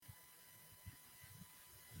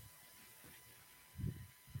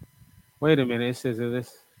Wait a minute. It says that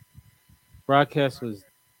this broadcast was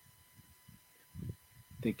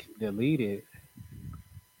deleted.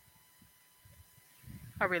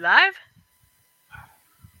 Are we live?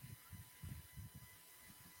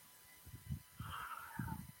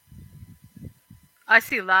 I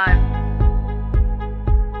see live.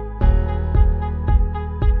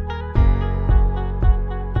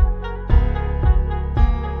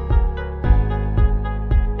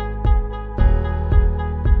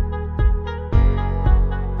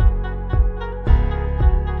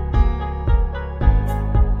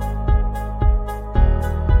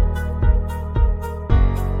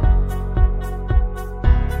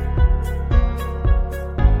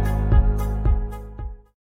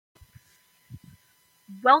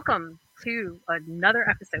 Welcome to another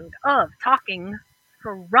episode of Talking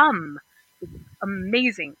From, the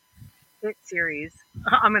amazing hit series.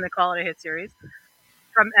 I'm going to call it a hit series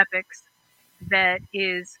from Epix that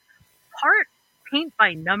is part paint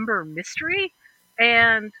by number mystery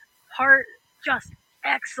and part just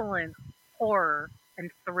excellent horror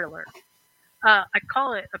and thriller. I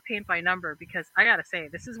call it a paint by number because I gotta say,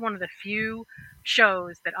 this is one of the few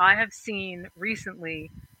shows that I have seen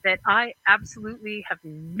recently that I absolutely have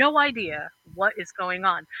no idea what is going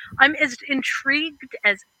on. I'm as intrigued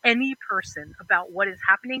as any person about what is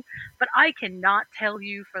happening, but I cannot tell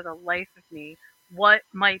you for the life of me what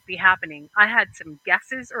might be happening. I had some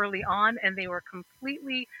guesses early on, and they were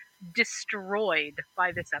completely destroyed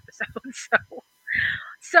by this episode.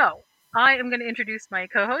 So I am going to introduce my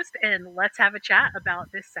co-host, and let's have a chat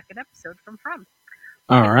about this second episode from.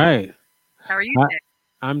 All Hey, right. how are you I, today?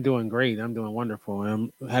 I'm doing great. I'm doing wonderful.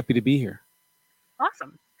 I'm happy to be here.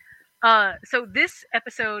 Awesome. So this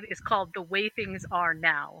episode is called "The Way Things Are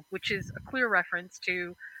Now," which is a clear reference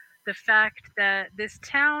to the fact that this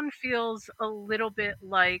town feels a little bit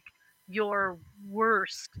like your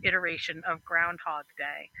worst iteration of Groundhog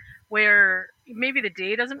Day, where maybe the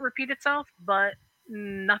day doesn't repeat itself, but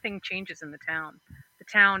nothing changes in the town. The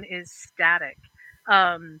town is static.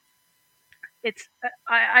 Um,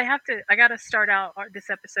 I have to I got to start out this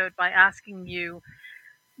episode by asking you.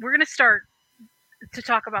 We're going to start to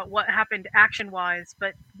talk about what happened action wise,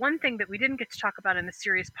 but one thing that we didn't get to talk about in the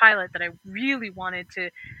series pilot that I really wanted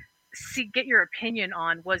to get your opinion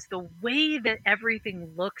on was the way that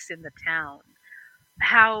everything looks in the town.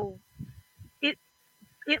 How it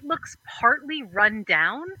it looks partly run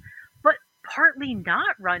down, but partly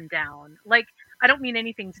not run down. Like, I don't mean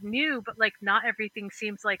anything's new, but like not everything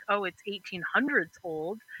seems like, oh, it's 1800s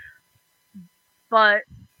old, but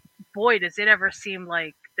boy, does it ever seem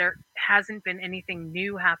like there hasn't been anything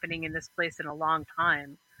new happening in this place in a long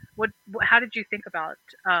time. How did you think about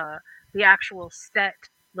uh, the actual set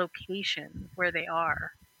location where they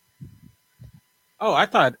are? Oh, I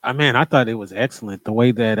thought it was excellent. The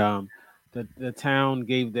way that the town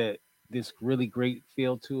gave that this really great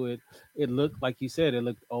feel to it. It looked like you said, it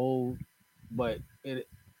looked old, but it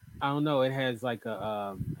I don't know, it has like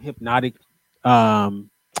a hypnotic um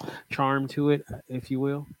charm to it, if you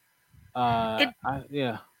will. It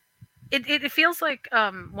Yeah. it feels like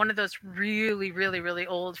one of those really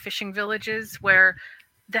old fishing villages where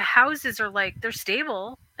the houses are like they're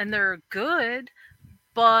stable and they're good,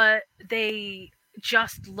 but they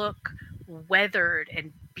just look weathered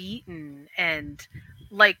and beaten and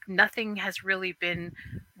like nothing has really been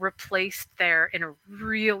replaced there in a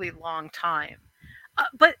really long time.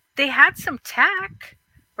 But they had some tech,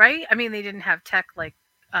 right? I mean, they didn't have tech like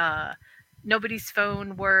uh, nobody's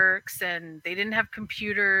phone works and they didn't have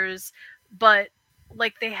computers, but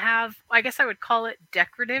like they have, I guess I would call it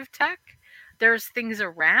decorative tech. There's things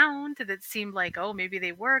around that seem like, oh, maybe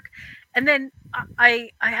they work. And then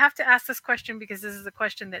I have to ask this question because this is a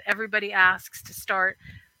question that everybody asks to start.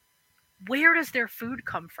 Where does their food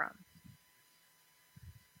come from?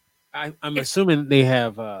 I'm It, assuming they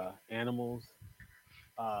have animals.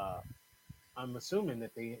 Uh I'm assuming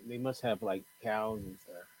that they must have like cows and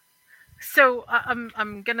stuff. So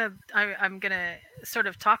I'm gonna sort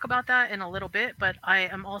of talk about that in a little bit, but I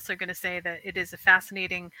am also gonna say that it is a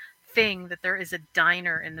fascinating thing that there is a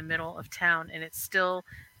diner in the middle of town, and it still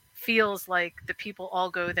feels like the people all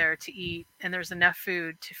go there to eat, and there's enough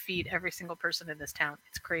food to feed every single person in this town.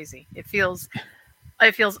 It's crazy. It feels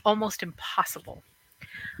almost impossible.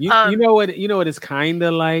 You Um, know what, it's kind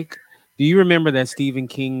of like, do you remember that Stephen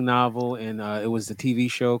King novel, and it was the TV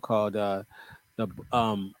show called the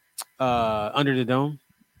Under the Dome?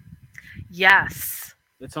 yes.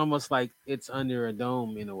 It's almost like it's under a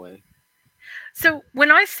dome in a way. So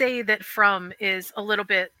when I say that From is a little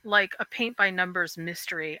bit like a paint by numbers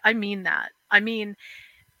mystery, I mean that. I mean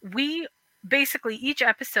we basically each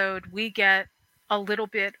episode we get a little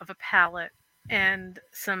bit of a palette and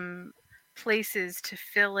some places to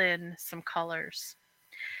fill in some colors.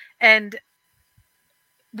 And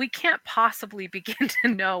we can't possibly begin to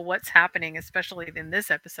know what's happening, especially in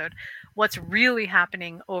this episode, what's really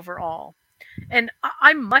happening overall. And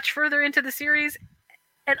I'm much further into the series,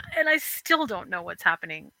 and I still don't know what's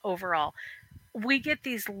happening overall. We get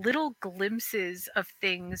these little glimpses of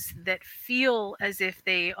things that feel as if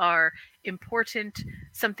they are important.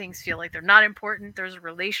 Some things feel like they're not important. There's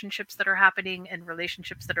relationships that are happening and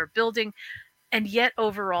relationships that are building. And yet,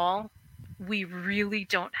 overall, we really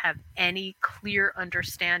don't have any clear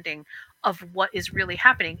understanding of what is really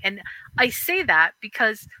happening. And I say that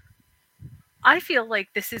because I feel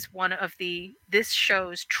like this is one of this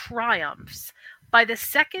show's triumphs. By the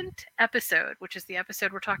second episode, which is the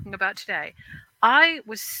episode we're talking about today, I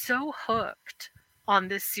was so hooked on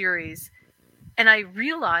this series, and I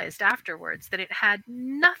realized afterwards that it had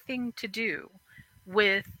nothing to do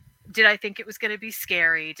with, did I think it was going to be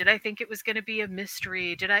scary? Did I think it was going to be a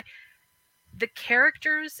mystery? Did I The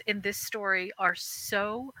characters in this story are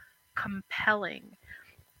so compelling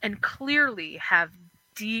and clearly have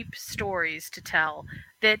deep stories to tell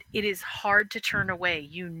that it is hard to turn away.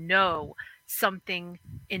 You know, something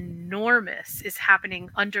enormous is happening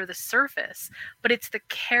under the surface, but it's the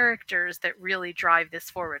characters that really drive this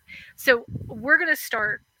forward. So, we're going to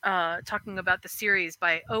start talking about the series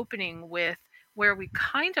by opening with where we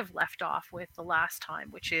kind of left off with the last time,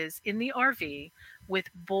 which is in the RV with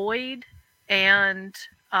Boyd and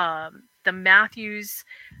the Matthews,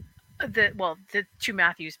 the two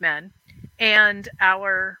Matthews men, and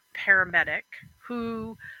our paramedic,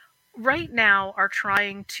 who right now are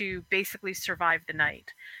trying to basically survive the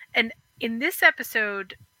night. And in this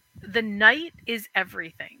episode, the night is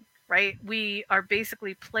everything, right? We are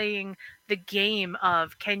basically playing the game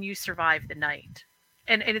of, can you survive the night?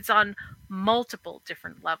 And it's on multiple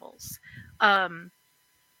different levels. Um,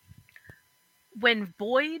 when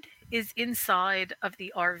Boyd is inside of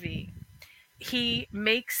the RV, he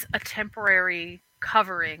makes a temporary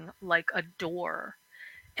covering like a door,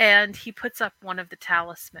 and he puts up one of the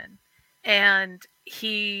talisman, and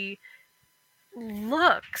he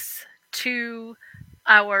looks to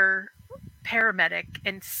our paramedic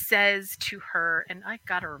and says to her, and I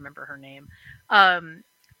gotta remember her name, um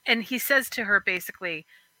and he says to her basically,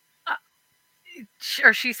 uh,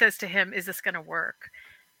 or she says to him, is this gonna work?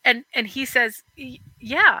 And he says,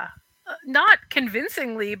 Yeah, not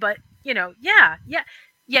convincingly, but yeah,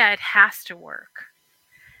 it has to work."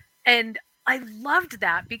 And I loved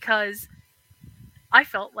that because I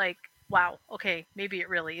felt like, wow, okay, maybe it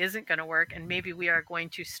really isn't going to work, and maybe we are going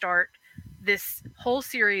to start this whole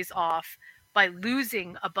series off by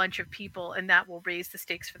losing a bunch of people, and that will raise the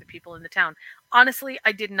stakes for the people in the town. Honestly,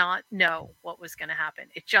 I did not know what was going to happen.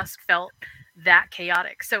 It just felt that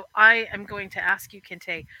chaotic. So I am going to ask you,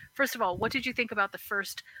 Kinte, first of all, what did you think about that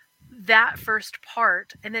first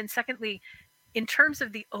part? And then secondly, in terms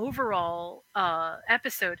of the overall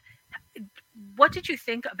episode, what did you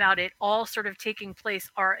think about it all sort of taking place?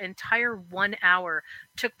 Our entire 1 hour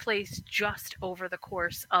took place just over the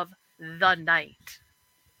course of the night.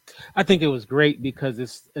 I think it was great because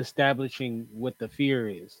it's establishing what the fear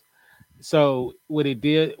is. So what it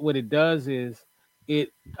does is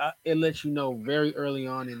it lets you know very early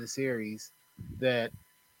on in the series that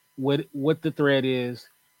what the threat is,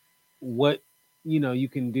 what you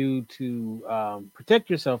can do to protect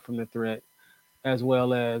yourself from the threat, as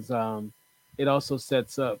well as it also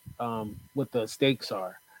sets up what the stakes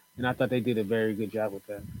are. And I thought they did a very good job with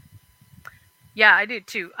that. Yeah, I did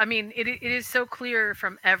too. I mean, it is so clear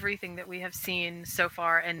from everything that we have seen so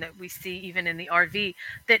far and that we see even in the RV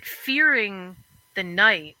that fearing the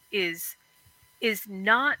night is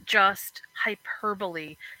not just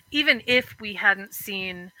hyperbole. Even if we hadn't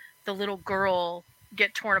seen the little girl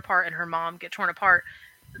get torn apart and her mom get torn apart,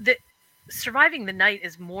 that surviving the night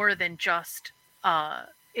is more than just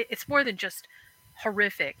it's more than just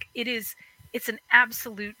horrific. It's an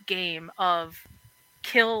absolute game of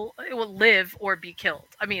it will live or be killed.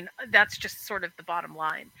 I mean, that's just sort of the bottom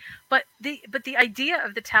line. But the idea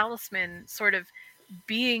of the talisman sort of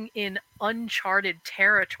being in uncharted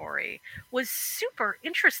territory was super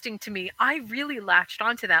interesting to me. I really latched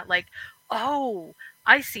onto that, like, oh,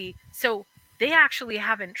 I see. So they actually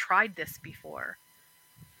haven't tried this before.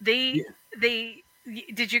 They Yeah. they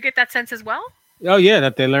Did you get that sense as well? Oh yeah,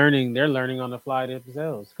 that they're learning on the fly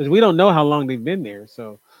themselves because we don't know how long they've been there.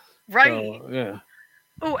 Right. Yeah.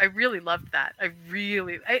 Oh, I really loved that.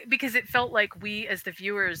 Because it felt like we as the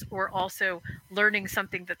viewers were also learning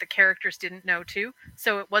something that the characters didn't know too.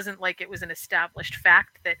 So it wasn't like it was an established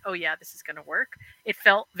fact that, oh yeah, this is going to work. It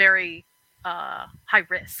felt very high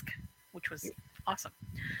risk, which was awesome.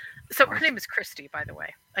 So her name Awesome. is Christy, by the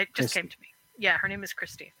way. It just came Christy. to me. Yeah, her name is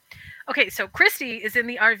Christy. Okay, so Christy is in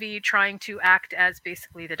the RV trying to act as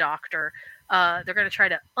basically the doctor. They're going to try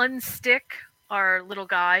to unstick our little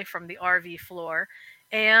guy from the RV floor.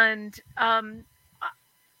 And uh,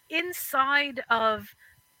 inside of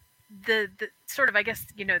the sort of, I guess,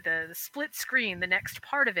 the split screen, the next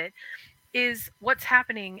part of it is what's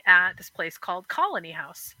happening at this place called Colony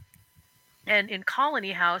House. And in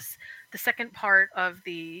Colony House, the second part of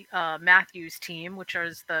the Matthews team, which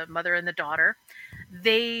is the mother and the daughter,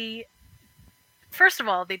 they first of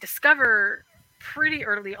all, they discover pretty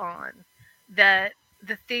early on that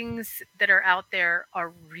the things that are out there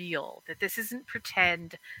are real, that this isn't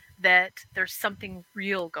pretend, that there's something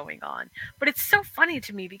real going on. But it's so funny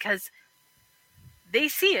to me because they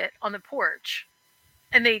see it on the porch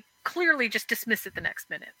and they clearly just dismiss it the next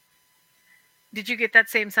minute. Did you get that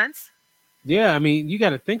same sense? Yeah, I mean, you got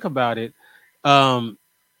to think about it. Um,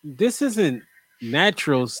 this isn't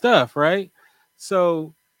natural stuff, right?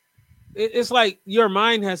 So it's like your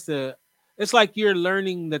mind has to. It's like you're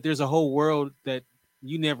learning that there's a whole world that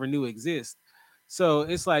you never knew exist. So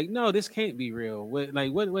it's like, no, this can't be real. What,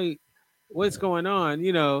 like, what, wait, what's going on?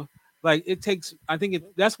 Like it takes. I think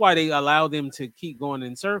that's why they allow them to keep going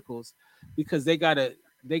in circles, because they gotta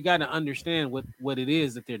understand what it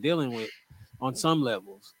is that they're dealing with on some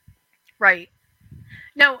levels. Right.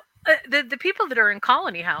 Now, the people that are in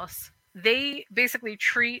Colony House, they basically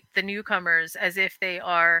treat the newcomers as if they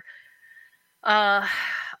are uh,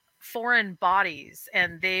 foreign bodies,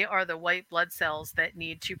 and they are the white blood cells that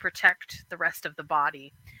need to protect the rest of the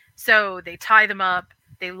body. So they tie them up,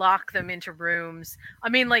 they lock them into rooms. I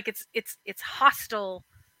mean, like it's hostile,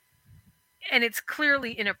 and it's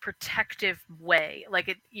clearly in a protective way. Like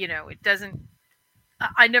it doesn't.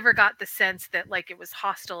 I never got the sense that like it was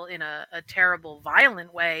hostile in a terrible,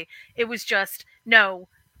 violent way. It was just no.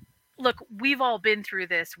 Look, we've all been through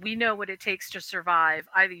this. We know what it takes to survive.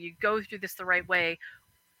 Either you go through this the right way,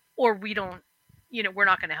 or we don't, we're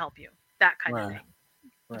not going to help you. That kind of Right. thing.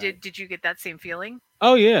 Right. Did you get that same feeling?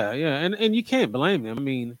 Oh yeah, yeah, and you can't blame them. I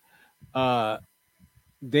mean, uh,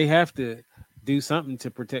 they have to do something to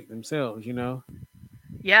protect themselves.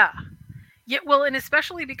 Yeah. Yeah, well, and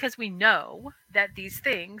especially because we know that these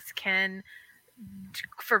things can,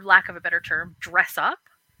 for lack of a better term, dress up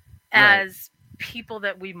Right. as people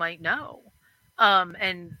that we might know.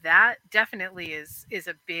 And that definitely is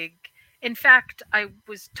a big. In fact, I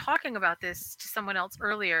was talking about this to someone else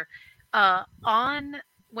earlier. On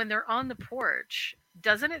When they're on the porch,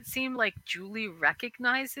 doesn't it seem like Julie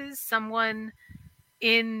recognizes someone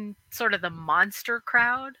in sort of the monster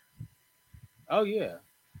crowd? Oh yeah.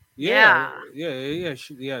 Yeah. Yeah, Yeah.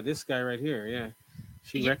 Yeah. This guy right here. Yeah.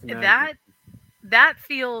 She recognized it. that that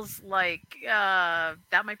feels like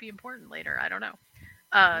that might be important later. I don't know.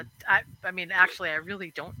 I mean, actually, I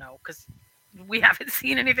really don't know because we haven't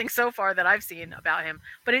seen anything so far that I've seen about him.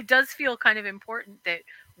 But it does feel kind of important that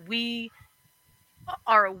we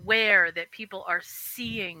are aware that people are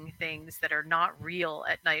seeing things that are not real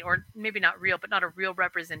at night, or maybe not real, but not a real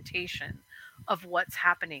representation of what's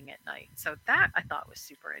happening at night. So that I thought was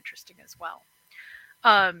super interesting as well.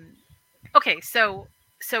 Um, okay, so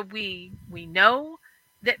we know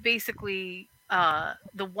that basically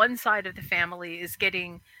the one side of the family is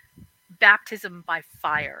getting baptism by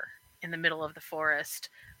fire in the middle of the forest.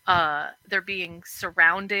 They're being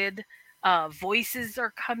surrounded. Voices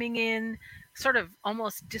are coming in, sort of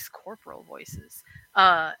almost discorporal voices.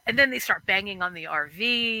 And then they start banging on the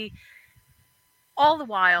RV. All the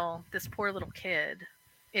while, this poor little kid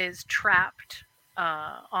is trapped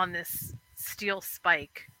on this steel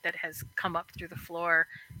spike that has come up through the floor.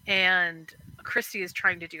 And Christy is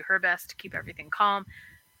trying to do her best to keep everything calm.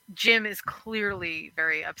 Jim is clearly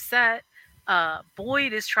very upset.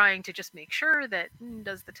 Boyd is trying to just make sure that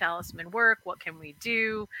does the talisman work? What can we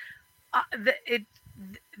do?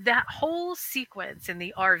 That whole sequence in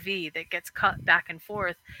the RV that gets cut back and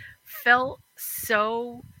forth felt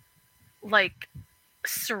so like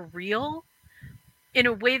surreal in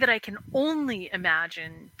a way that I can only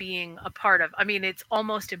imagine being a part of. I mean, it's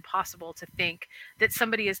almost impossible to think that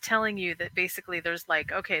somebody is telling you that basically there's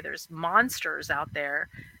like, okay, there's monsters out there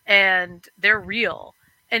and they're real.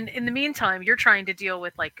 And in the meantime, you're trying to deal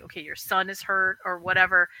with like, okay, your son is hurt or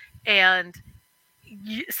whatever, and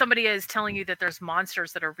somebody is telling you that there's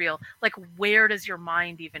monsters that are real. Like, where does your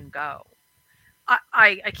mind even go?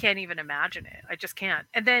 I can't even imagine it. I just can't.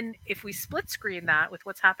 And then if we split screen that with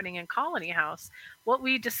what's happening in Colony House, what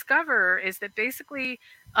we discover is that basically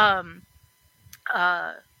um,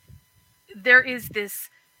 uh, there is this.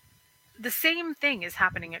 the same thing is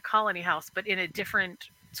happening at Colony House, but in a different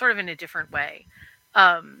sort of in a different way.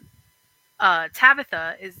 Um,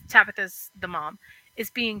 Tabitha's the mom is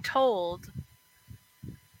being told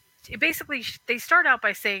basically they start out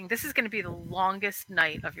by saying this is going to be the longest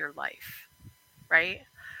night of your life, right?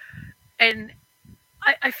 And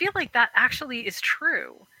I feel like that actually is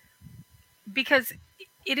true because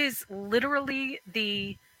it is literally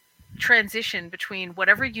the transition between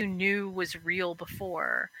whatever you knew was real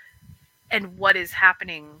before and what is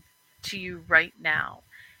happening to you right now.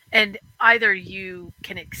 And either you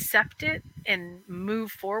can accept it and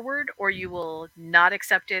move forward, or you will not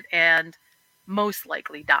accept it and most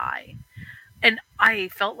likely die. And I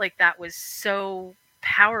felt like that was so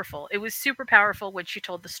powerful. It was super powerful when she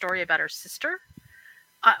told the story about her sister.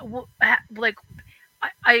 Like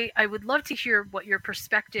I would love to hear what your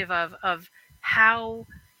perspective of how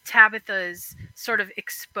Tabitha's sort of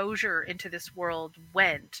exposure into this world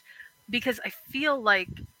went, because I feel like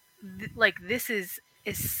like this is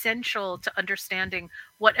essential to understanding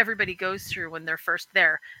what everybody goes through when they're first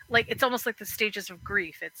there. Like it's almost like the stages of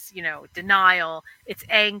grief. It's, you know, denial, it's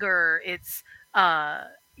anger, it's uh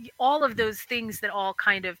all of those things that all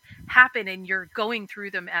kind of happen and you're going through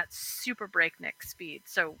them at super breakneck speed.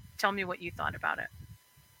 So tell me what you thought about it.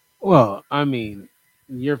 Well, I mean,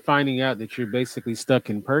 you're finding out that you're basically stuck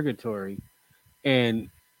in purgatory, and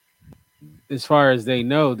as far as they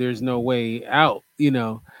know, there's no way out.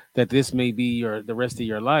 That this may be the rest of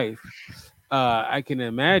your life. I can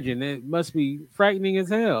imagine it must be frightening as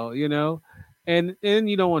hell. And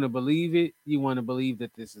you don't want to believe it. You want to believe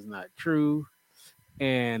that this is not true.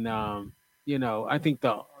 And I think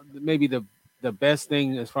maybe the best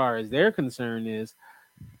thing as far as they're concerned is,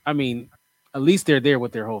 I mean, at least they're there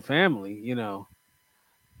with their whole family.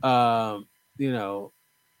 Um, you know,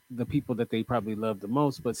 the people that they probably love the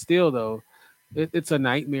most. But still, though, it's a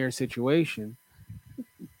nightmare situation.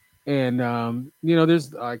 And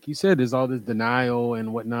there's, like you said, there's all this denial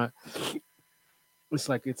and whatnot. It's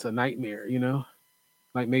like it's a nightmare.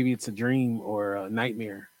 Like maybe it's a dream or a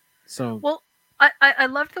nightmare. So Well, I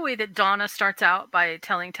love the way that Donna starts out by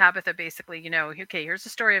telling Tabitha basically, you know, okay, here's the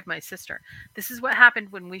story of my sister. This is what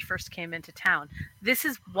happened when we first came into town. This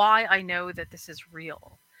is why I know that this is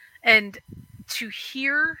real. And to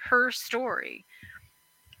hear her story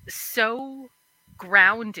so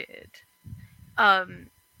grounded, um,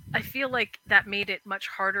 I feel like that made it much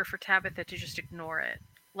harder for Tabitha to just ignore it.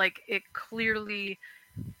 Like it clearly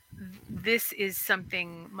this is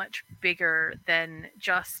something much bigger than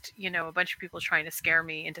just, you know, a bunch of people trying to scare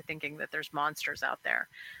me into thinking that there's monsters out there.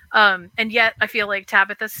 And yet I feel like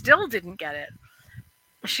Tabitha still didn't get it.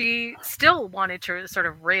 She still wanted to sort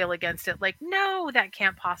of rail against it, like, no, that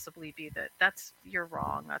can't possibly be that. That's, you're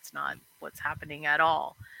wrong. That's not what's happening at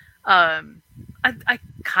all. um I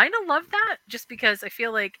kind of love that just because I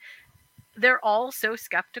feel like they're all so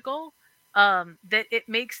skeptical, that it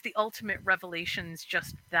makes the ultimate revelations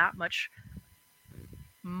just that much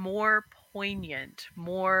more poignant,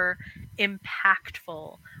 more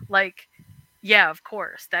impactful. Like, yeah, of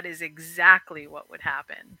course, that is exactly what would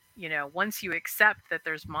happen. You know, once you accept that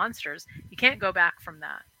there's monsters, you can't go back from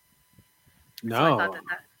that. So no,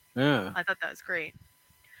 yeah. I thought that was great.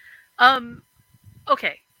 Um,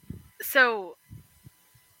 okay, so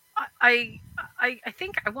I I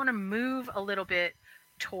think I want to move a little bit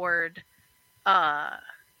toward uh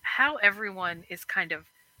how everyone is kind of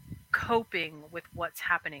coping with what's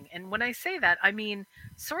happening. And when I say that, I mean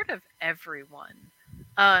sort of everyone.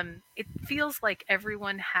 It feels like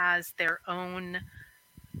everyone has their own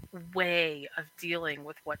way of dealing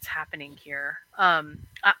with what's happening here.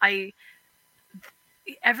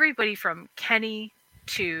 Everybody from Kenny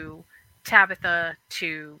to Tabitha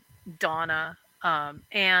to Donna,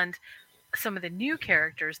 and some of the new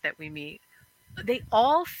characters that we meet, they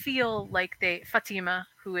all feel like Fatima,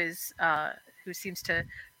 who seems to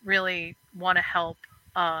really want to help.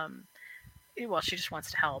 Um, well, she just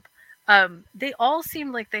wants to help. They all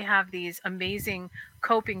seem like they have these amazing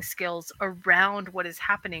coping skills around what is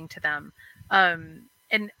happening to them.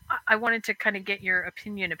 And I wanted to kind of get your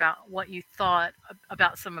opinion about what you thought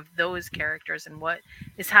about some of those characters and what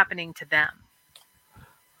is happening to them.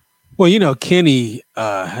 Well, Kenny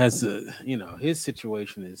has his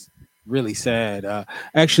situation is really sad.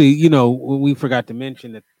 Actually, we forgot to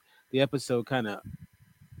mention that the episode kind of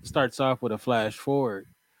starts off with a flash forward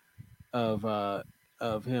of uh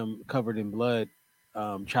of him covered in blood,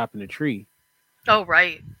 chopping a tree. Oh,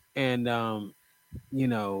 right. And and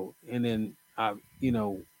then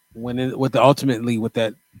what ultimately what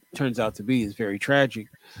that turns out to be is very tragic.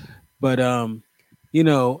 But I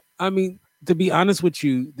mean, to be honest with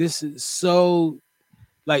you, this is so,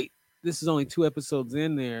 like, this is only 2 episodes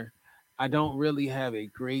in there. I don't really have a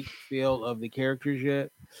great feel of the characters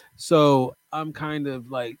yet. So I'm kind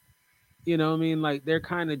of like, you know what I mean? Like they're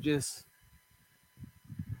kind of just,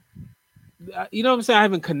 you know what I'm saying? I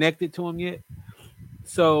haven't connected to them yet.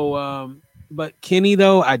 So, but Kenny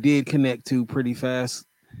though, I did connect to pretty fast,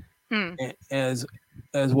 Hmm. as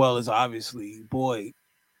well as obviously Boyd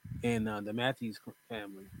and the Matthews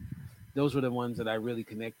family. Those were the ones that I really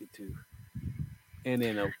connected to. And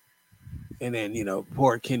then,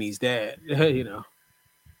 poor Kenny's dad. To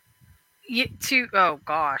oh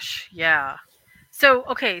gosh, yeah. So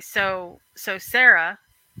okay, so Sarah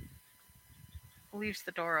leaves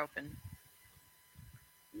the door open.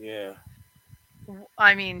 Yeah.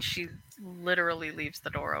 I mean, she literally leaves the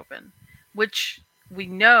door open, which we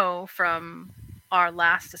know from our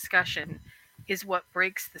last discussion is what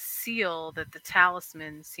breaks the seal that the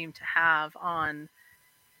talismans seem to have on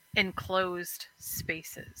enclosed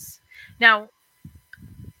spaces. Now,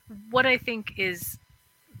 what I think is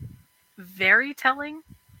very telling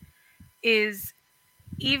is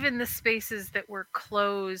even the spaces that were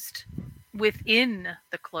closed within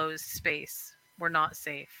the closed space were not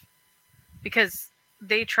safe because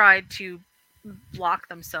they tried to lock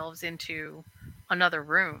themselves into another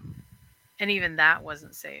room, and even that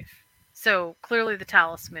wasn't safe. So clearly, the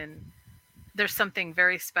talisman, there's something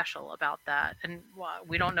very special about that, and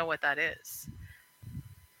we don't know what that is. Do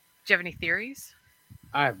you have any theories?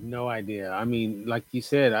 I have no idea. I mean, like you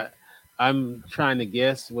said, I'm trying to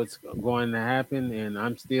guess what's going to happen, and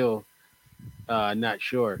I'm still not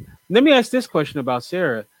sure. Let me ask this question about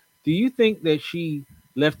Sarah. Do you think that she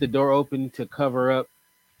left the door open to cover up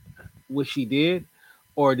what she did,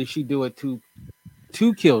 or did she do it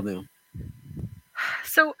to kill them?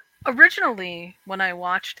 So, originally, when I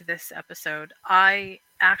watched this episode, I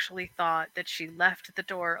actually thought that she left the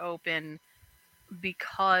door open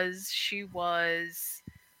because she wasn't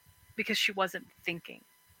thinking,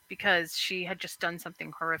 because she had just done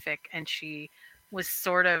something horrific and she was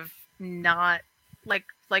sort of not like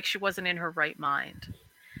she wasn't in her right mind.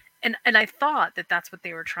 And I thought that that's what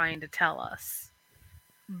they were trying to tell us.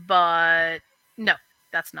 But no,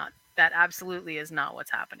 that absolutely is not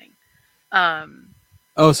what's happening. Um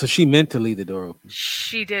Oh, so she meant to leave the door open.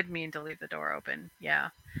 she did mean to leave the door open. Yeah.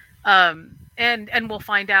 And we'll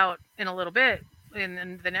find out in a little bit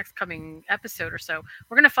in the next coming episode or so.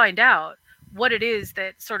 We're going to find out what it is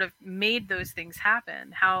that sort of made those things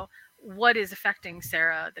happen, how what is affecting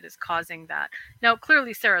Sarah that is causing that. Now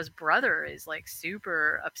clearly Sarah's brother is like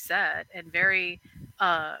super upset and very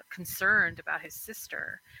concerned about his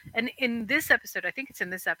sister. And in this episode, I think it's in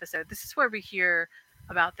this episode, this is where we hear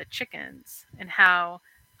about the chickens and how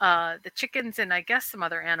the chickens and I guess some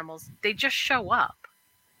other animals, they just show up.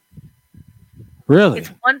 Really?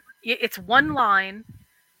 It's one line,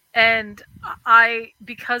 and I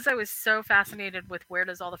because I was so fascinated with where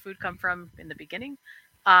does all the food come from in the beginning,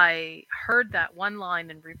 I heard that one line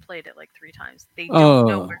and replayed it like 3 times.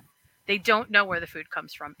 Oh, They don't know where the food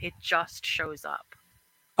comes from. It just shows up.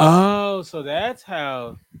 oh, so that's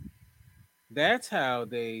how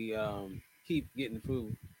they keep getting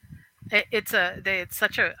food. It's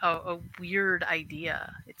such a weird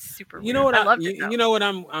idea. It's super You know weird. what I I loved you, it you though. know what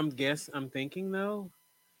I'm thinking though?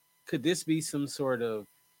 Could this be some sort of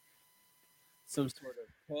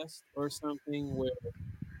test or something where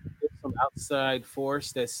there's some outside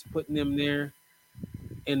force that's putting them there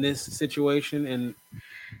in this situation, and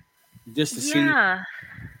just to see Yeah.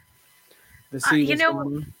 You what's know,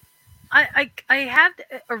 going on? I had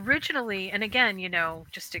originally, and again,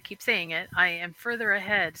 just to keep saying it, I am further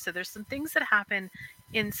ahead. So there's some things that happen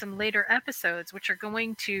in some later episodes which are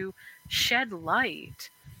going to shed light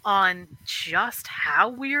on just how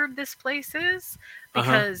weird this place is, Uh-huh.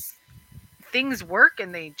 because things work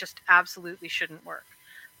and they just absolutely shouldn't work.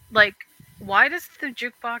 Like, why does the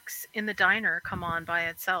jukebox in the diner come on by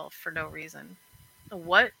itself for no reason?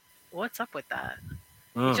 What what's up with that?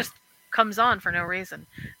 It Uh. just comes on for no reason.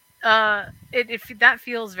 That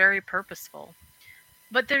feels very purposeful.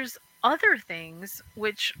 But there's other things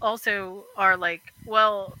which also are like,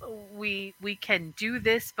 well, we can do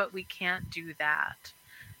this but we can't do that,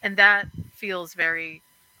 and that feels very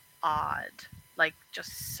odd, like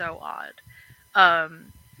just so odd.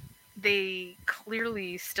 um they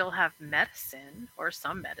clearly still have medicine, or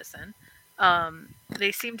some medicine.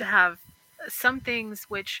 They seem to have some things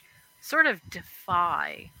which sort of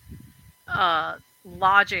defy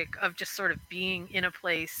logic of just sort of being in a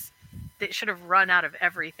place that should have run out of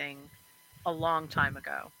everything a long time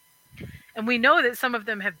ago. And we know that some of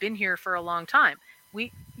them have been here for a long time.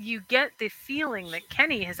 You get the feeling that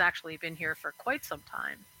Kenny has actually been here for quite some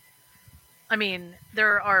time. I mean,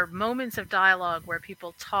 there are moments of dialogue where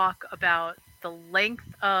people talk about the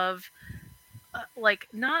length of like,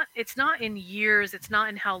 not it's not in years, it's not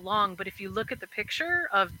in how long, but if you look at the picture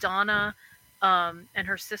of Donna and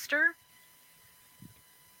her sister,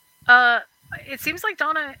 uh it seems like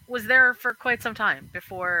Donna was there for quite some time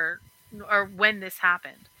before, or when this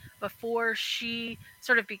happened, before she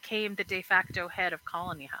sort of became the de facto head of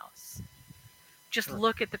Colony House. Just Huh.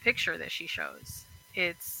 look at the picture that she shows.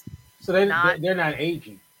 It's So not they're not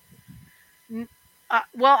aging. N-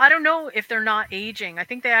 well, I don't know if they're not aging. I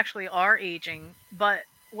think they actually are aging, but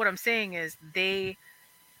what I'm saying is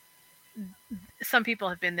some people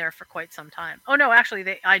have been there for quite some time. Oh no, actually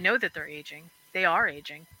they I know that they're aging. They are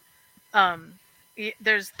aging. Um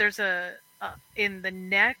there's a in the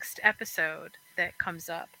next episode that comes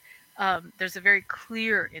up, there's a very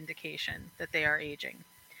clear indication that they are aging.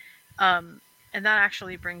 Um and that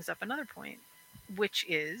actually brings up another point, which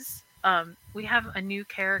is we have a new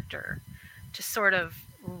character to sort of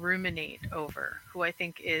ruminate over, who I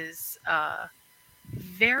think is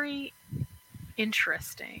very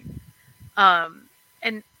interesting. Um,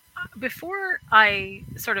 and before I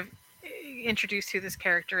sort of introduce who this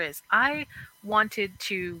character is, I wanted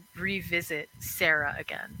to revisit Sarah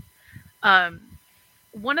again. Um,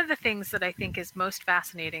 One of the things that I think is most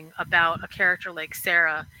fascinating about a character like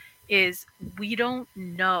Sarah is we don't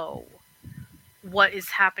know what is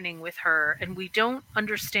happening with her, and we don't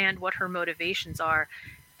understand what her motivations are.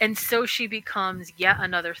 And so she becomes yet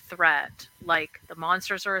another threat. Like, the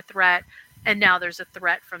monsters are a threat, and now there's a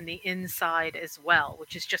threat from the inside as well,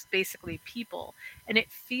 which is just basically people. And it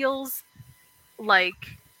feels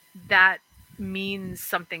like that means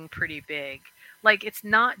something pretty big. Like, it's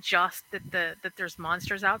not just that there's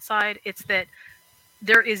monsters outside, it's that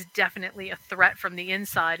there is definitely a threat from the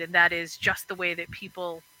inside, and that is just the way that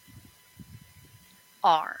people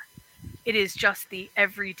are. It is just the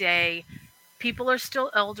everyday. People are still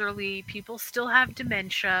elderly, people still have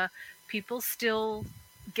dementia, people still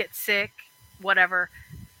get sick, whatever.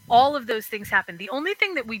 All of those things happen. The only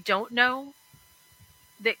thing that we don't know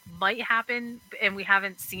that might happen, and we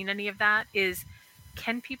haven't seen any of that, is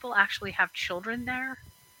can people actually have children there?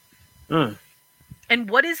 Huh. And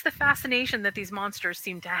what is the fascination that these monsters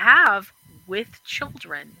seem to have with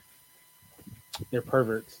children? They're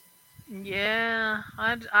perverts. Yeah,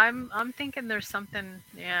 I'm thinking there's something.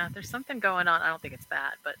 Yeah, there's something going on. I don't think it's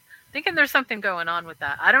that, but thinking there's something going on with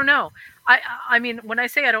that. I don't know. I mean, when I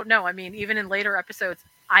say I don't know, I mean even in later episodes,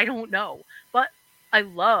 I don't know. But I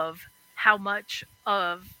love how much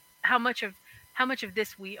of how much of how much of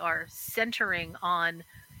this we are centering on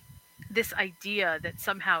this idea that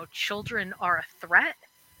somehow children are a threat,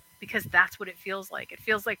 because that's what it feels like. It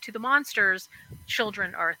feels like to the monsters,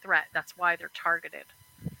 children are a threat. That's why they're targeted.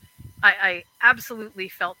 I absolutely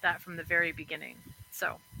felt that from the very beginning.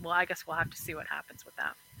 So, well, I guess we'll have to see what happens with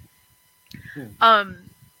that. Hmm. Um,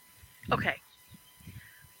 okay.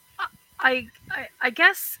 I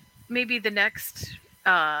guess maybe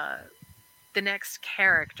uh, the next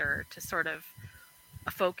character to sort of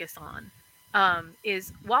focus on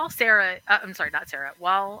is, while Sarah. I'm sorry, not Sarah.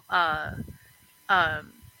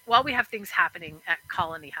 Um, while we have things happening at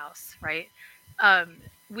Colony House, right? Um,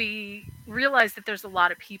 we realize that there's a lot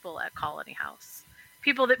of people at Colony House,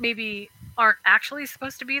 people that maybe aren't actually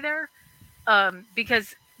supposed to be there,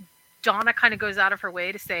 because Donna kind of goes out of her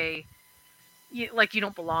way to say, like, you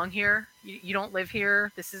don't belong here, you don't live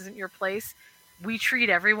here, this isn't your place. We treat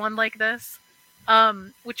everyone like this,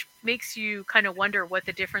 which makes you kind of wonder what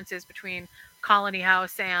the difference is between Colony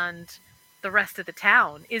House and the rest of the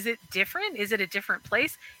town. Is it different? Is it a different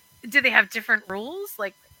place? Do they have different rules?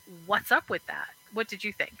 Like, what's up with that? What did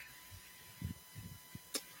you think?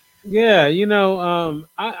 Yeah,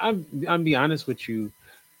 I'm be honest with you.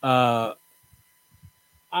 Uh,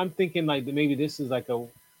 I'm thinking like maybe this is like a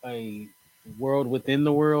world within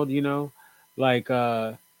the world. Like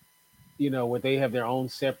where they have their own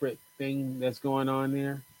separate thing that's going on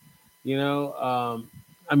there. You know,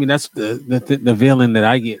 I mean that's the feeling that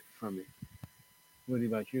I get from it. What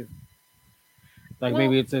about you? Like Well,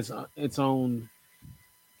 maybe it's its own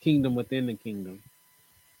kingdom within the kingdom.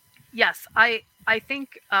 yes, I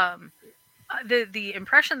think the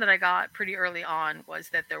impression that I got pretty early on was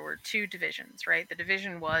that there were two divisions, right? The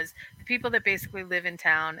division was the people that basically live in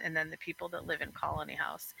town, and then the people that live in Colony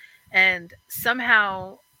House. And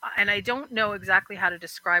somehow, and I don't know exactly how to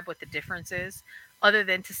describe what the difference is, other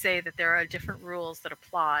than to say that there are different rules that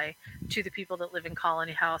apply to the people that live in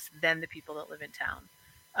Colony House than the people that live in town.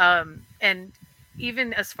 And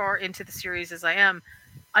even as far into the series as I am,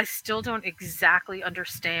 I still don't exactly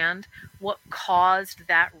understand what caused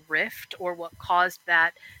that rift, or what caused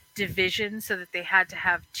that division so that they had to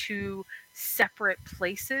have two separate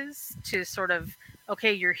places to sort of,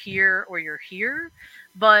 okay, you're here or you're here.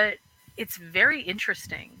 But it's very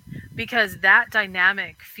interesting because that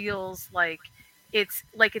dynamic feels like it's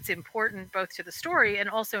important both to the story and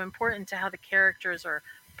also important to how the characters are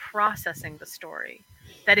processing the story.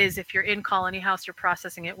 That is, if you're in Colony House, you're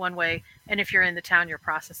processing it one way, and if you're in the town, you're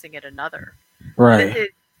processing it another. Right.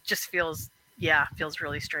 It just feels, yeah, feels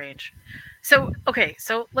really strange. So okay,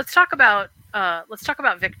 so let's talk about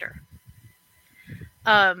Victor.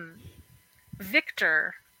 Um,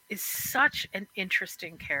 Victor is such an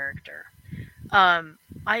interesting character. Um,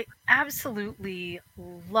 I absolutely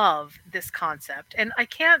love this concept, and I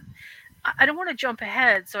can't. I don't want to jump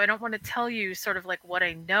ahead, so I don't want to tell you sort of like what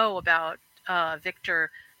I know about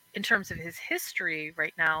Victor in terms of his history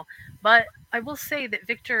right now. But I will say that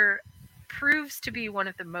Victor proves to be one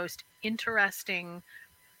of the most interesting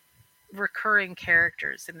recurring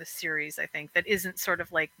characters in the series. I think that isn't sort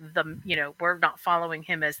of like we're not following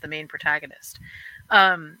him as the main protagonist.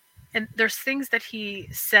 Um, and there's things that he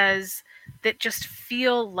says that just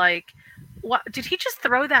feel like, what did he just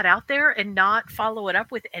throw that out there and not follow it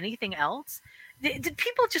up with anything else? Did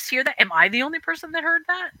people just hear that? Am I the only person that heard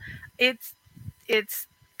that? It's it's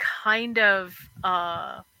kind of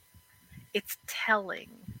it's telling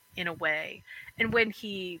in a way. And when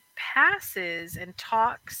he passes and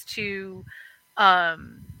talks to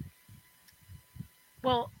um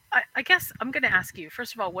well, I guess I'm going to ask you,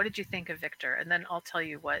 first of all, what did you think of Victor? And then I'll tell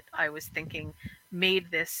you what I was thinking made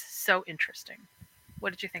this so interesting. What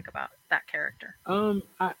did you think about that character?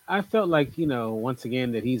 I felt like, once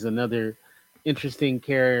again, that he's another interesting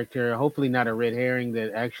character. Hopefully, not a red herring.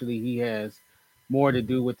 That actually he has more to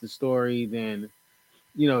do with the story than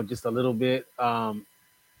just a little bit.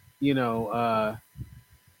 You know,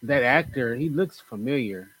 that actor, he looks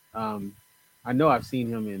familiar. I know I've seen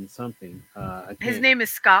him in something. I His can't. name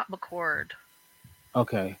is Scott McCord.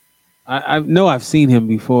 Okay, I know I've seen him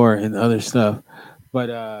before in other stuff,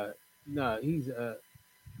 but no,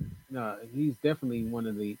 he's definitely one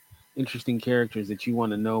of the interesting characters that you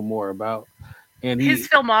want to know more about. And His he,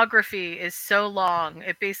 filmography is so long.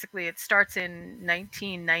 It starts in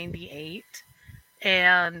 1998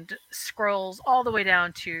 and scrolls all the way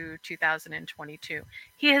down to 2022.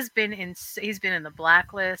 He's been in The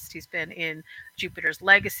Blacklist, he's been in Jupiter's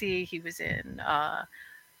Legacy, he was in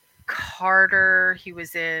Carter, he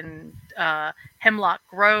was in Hemlock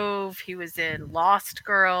Grove, he was in Lost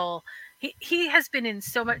Girl. He has been in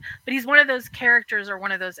so much, but he's one of those characters or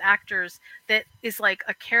one of those actors that is like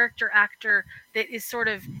a character actor that is sort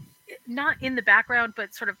of not in the background,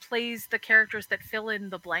 but sort of plays the characters that fill in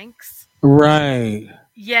the blanks. right.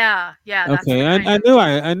 Yeah, yeah, that's the Okay, kind of.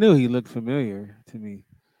 I knew he looked familiar to me.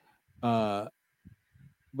 Uh,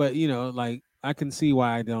 but like I can see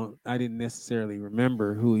why I didn't necessarily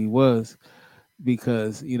remember who he was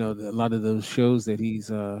because a lot of those shows that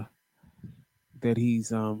he's on.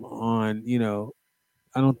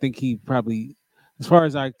 I don't think he probably, as far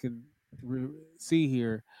as I can see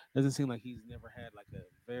here, doesn't seem like he's never had like a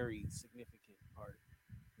very significant part.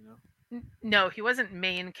 You know, No, he wasn't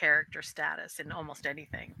main character status in almost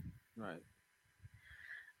anything. right?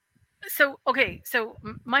 So okay, so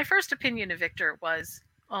my first opinion of Victor was,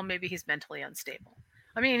 oh, maybe he's mentally unstable.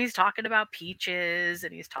 I mean, he's talking about peaches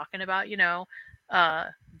and he's talking about uh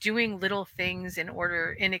doing little things in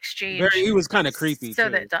Very. exchange He was kind of creepy so too.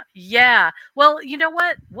 that yeah, well, you know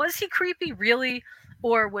what, was he creepy really,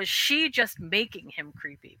 or was she just making him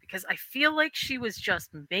creepy? Because I feel like she was just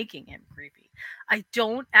making him creepy. I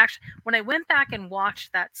don't actually, when I went back and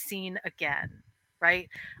watched that scene again, right,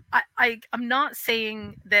 I'm not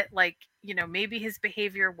saying that, like, maybe his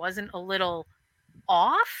behavior wasn't a little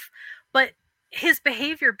off, but his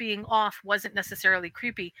behavior being off wasn't necessarily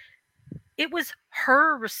creepy. It was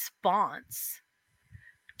her response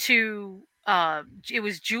to it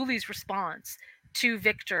was Julie's response to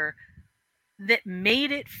Victor that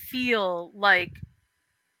made it feel like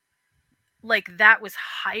that was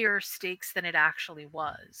higher stakes than it actually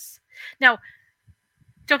was. Now,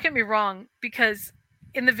 don't get me wrong, because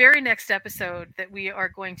in the very next episode that we are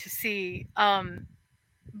going to see,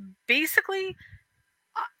 basically,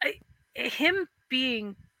 I, him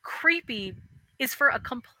being creepy is for a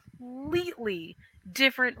completely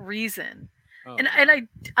different reason. Oh And wow.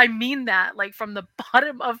 I mean that, like, from the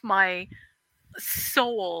bottom of my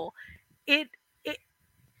soul. It it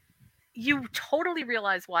You totally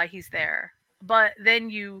realize why he's there, but then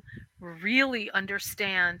you really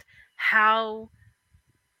understand how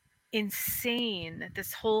insane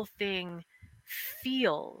this whole thing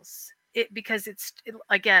feels. It Because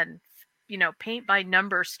again, paint by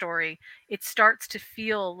number story, it starts to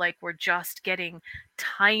feel like we're just getting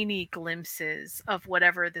tiny glimpses of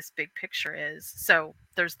whatever this big picture is. So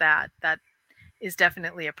there's that is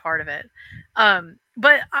definitely a part of it.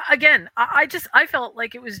 But again, I felt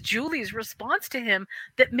like it was Julie's response to him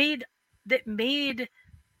that made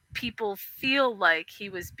people feel like he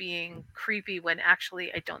was being creepy when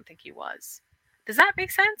actually I don't think he was. Does that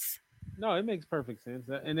make sense? No, it makes perfect sense.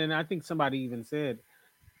 And then I think somebody even said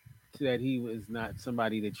that he was not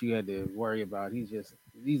somebody that you had to worry about. He's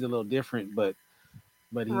a little different, but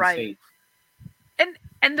he's Right. safe.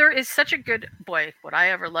 And there is such a good boy, would I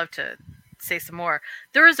ever love to say some more.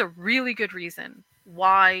 There is a really good reason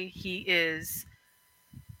why he is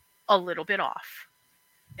a little bit off.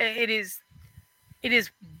 It is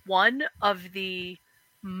one of the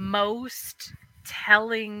most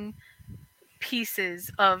telling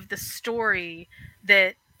pieces of the story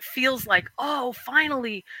that feels like, oh,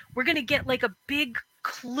 finally we're going to get like a big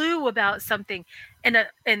clue about something, and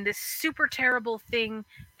this super terrible thing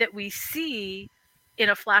that we see in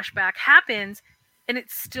a flashback happens, and it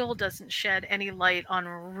still doesn't shed any light on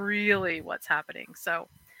really what's happening. So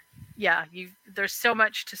yeah, you there's so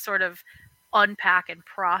much to sort of unpack and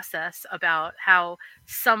process about how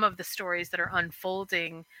some of the stories that are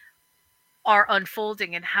unfolding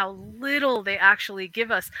and how little they actually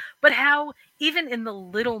give us, but how even in the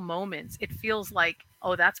little moments it feels like,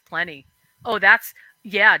 oh, that's plenty. Oh, that's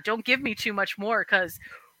yeah, don't give me too much more cuz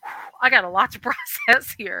I got a lot to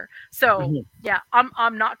process here. So, yeah,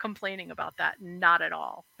 I'm not complaining about that, not at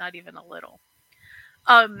all, not even a little.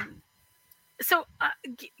 Um so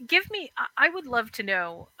give me I would love to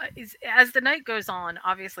know, is as the night goes on,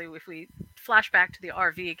 obviously if we flash back to the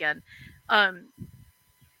RV again, um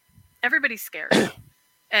everybody's scared,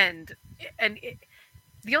 and and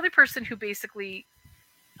the only person who basically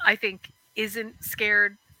I think isn't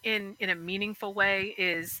scared in a meaningful way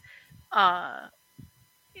is uh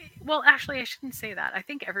well, actually I shouldn't say that. I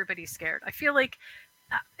think everybody's scared. I feel like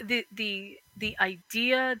the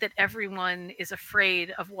idea that everyone is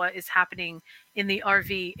afraid of what is happening in the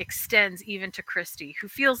RV extends even to Christy, who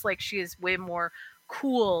feels like she is way more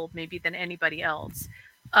cool maybe than anybody else.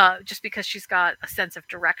 Just because she's got a sense of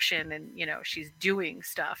direction and she's doing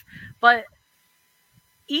stuff. But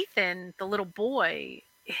Ethan, the little boy,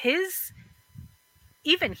 his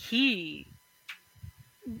even he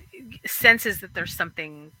senses that there's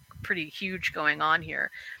something pretty huge going on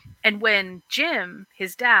here. And when Jim,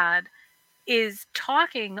 his dad, is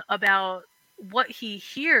talking about what he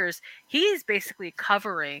hears, he's basically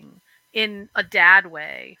covering in a dad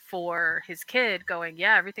way for his kid, going,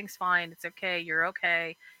 yeah, everything's fine, it's okay, you're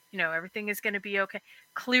okay, everything is going to be okay.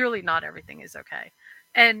 Clearly not everything is okay.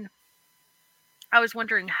 And I was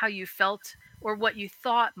wondering how you felt or what you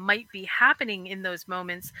thought might be happening in those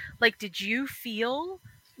moments. Like,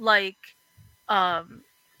 like um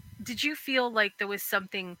did you feel like there was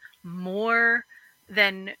something more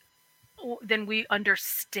than we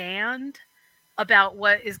understand about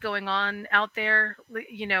what is going on out there?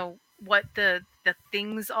 What the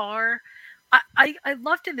things are. I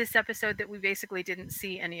loved in this episode that we basically didn't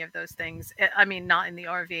see any of those things. I mean, not in the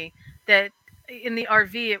RV. That in the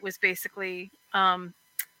RV, it was basically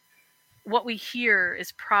what we hear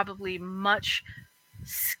is probably much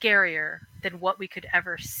scarier than what we could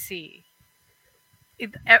ever see.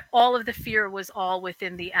 All of the fear was all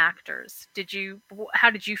within the actors. How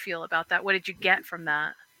did you feel about that? What did you get from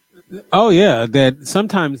that? Oh yeah, that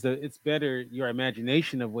sometimes it's better your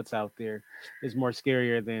imagination of what's out there is more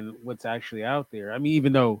scarier than what's actually out there. I mean,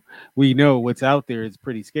 even though we know what's out there is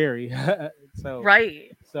pretty scary. so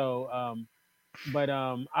Right. so but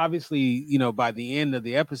obviously, by the end of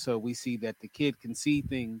the episode we see that the kid can see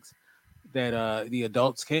things that the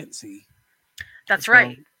adults can't see. That's So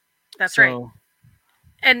right. That's right. so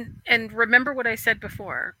And remember what I said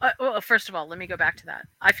before. Well, first of all, let me go back to that.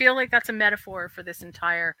 I feel like that's a metaphor for this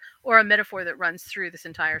entire, or a metaphor that runs through this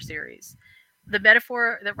entire series. The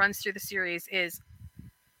metaphor that runs through the series is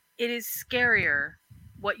it is scarier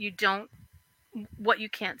what you don't what you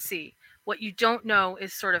can't see. What you don't know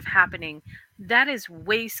is sort of happening. That is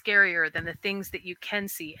way scarier than the things that you can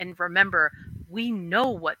see. And remember, we know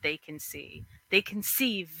what they can see. They can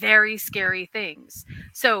see very scary things.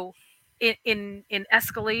 So in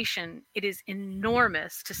escalation, it is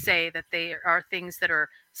enormous to say that they are things that are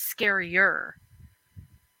scarier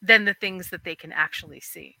than the things that they can actually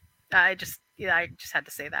see. I just had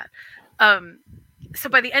to say that. Um, so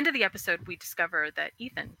by the end of the episode, we discover that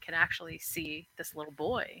Ethan can actually see this little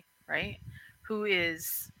boy, right? Who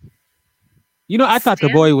is I thought the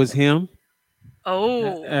stand. boy was him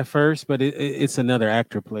Oh, at first, but it's another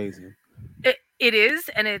actor plays him. It is,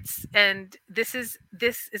 and this is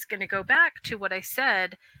going to go back to what I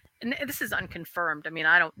said, and this is unconfirmed. I mean,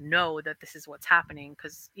 I don't know that this is what's happening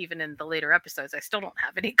because even in the later episodes, I still don't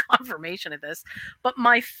have any confirmation of this. But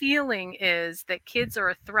my feeling is that kids are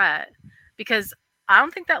a threat because I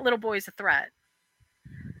don't think that little boy is a threat.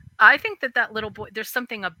 I think that that little boy, there's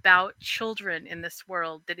something about children in this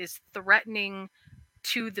world that is threatening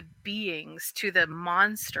to the beings, to the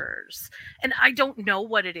monsters. And I don't know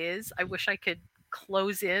what it is. I wish I could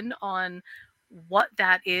close in on what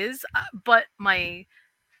that is, but my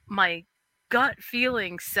gut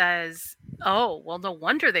feeling says, "Oh, well no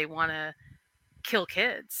wonder they want to kill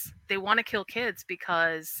kids. They want to kill kids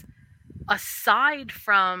because aside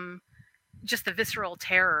from just the visceral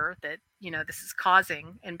terror that this is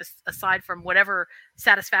causing, and aside from whatever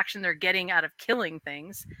satisfaction they're getting out of killing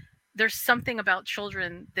things, there's something about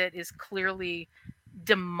children that is clearly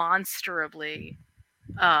demonstrably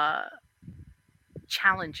uh,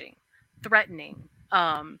 challenging, threatening.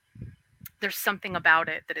 There's something about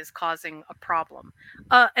it that is causing a problem.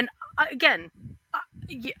 And again,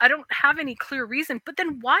 I don't have any clear reason, but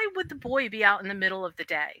then why would the boy be out in the middle of the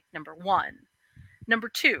day? Number one. Number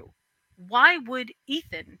two, why would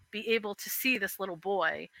Ethan be able to see this little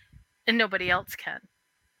boy and nobody else can?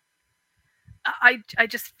 I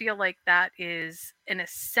just feel like that is an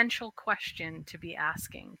essential question to be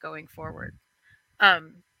asking going forward.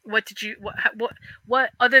 What did you what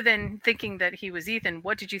other than thinking that he was Ethan?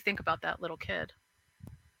 What did you think about that little kid?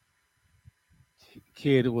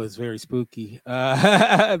 Kid was very spooky.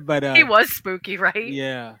 But He was spooky, right?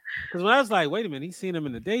 yeah, because when I was like, wait a minute, he's seen him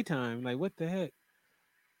in the daytime. Like, what the heck?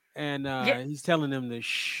 And Yeah, he's telling them to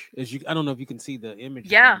shh. As you, I don't know if you can see the image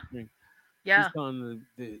on yeah, the screen. He's yeah. telling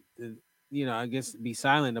I guess be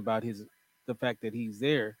silent about the fact that he's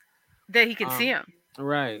there. That he can see Um, him.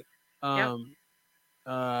 right. Yep. Um,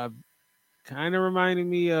 uh, Kind of reminding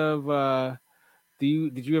me of.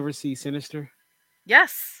 Did you ever see Sinister?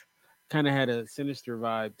 Yes, Kind of had a Sinister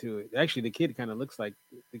vibe to it. Actually, the kid kind of looks like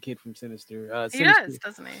the kid from Sinister. he does, Sinister,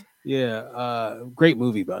 doesn't he? yeah. Great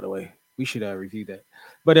movie, by the way. We should review that.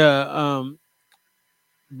 But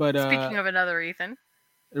Speaking of another Ethan.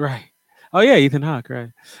 right. Oh yeah, Ethan Hawke, right.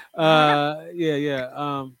 Yeah,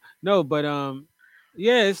 yeah. No, but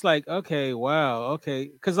yeah, it's like, okay, wow,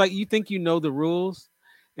 okay. Cause like you think you know the rules,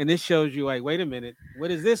 and this shows you like, wait a minute, what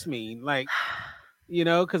does this mean? Like,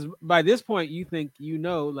 because by this point you think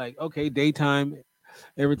like, okay, daytime,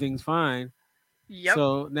 everything's fine. Yep.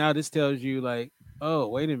 So now this tells you like, oh,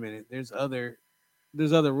 wait a minute, there's other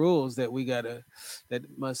rules that we gotta that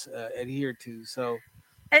must adhere to. So,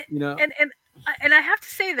 and you know, and I have to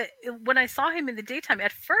say that when I saw him in the daytime,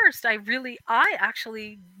 at first I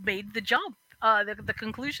actually made the jump, the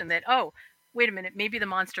conclusion that, oh, wait a minute, maybe the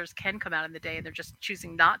monsters can come out in the day and they're just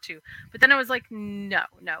choosing not to. But then I was like, no,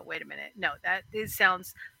 no, wait a minute, no,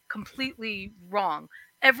 sounds completely wrong.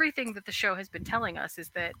 Everything that the show has been telling us is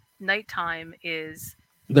that nighttime is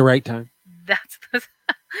the right time. that's the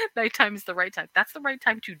nighttime is the right time. That's the right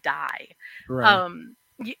time to die. Right. Um,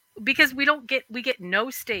 because we get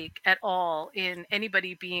no stake at all in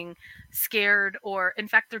anybody being scared, or in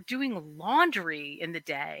fact they're doing laundry in the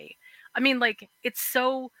day. I mean, like, it's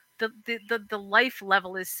so the life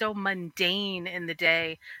level is so mundane in the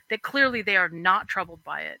day that clearly they are not troubled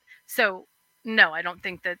by it. So no, I don't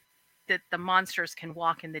think that the monsters can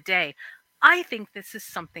walk in the day. I think this is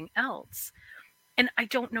something else, and I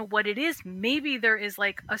don't know what it is. Maybe there is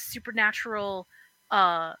like a supernatural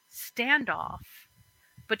standoff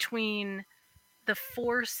between the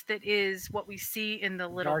force that is what we see in the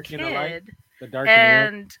little Dark in the light. kid The dark in the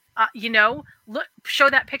light. and look, show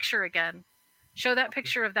that picture again. Show that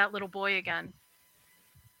picture of that little boy again.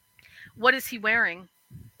 What is he wearing?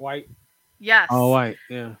 White. Oh, Yes. white.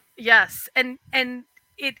 Yeah. Yes. And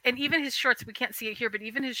even his shorts, we can't see it here, but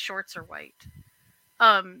even his shorts are white.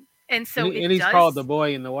 And so it And he's called the does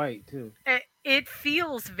boy in the white too. it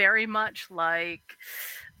feels very much like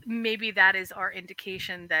maybe that is our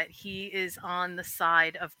indication that he is on the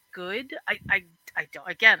side of good. I don't,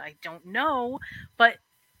 again, I don't know, but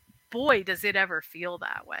boy does it ever feel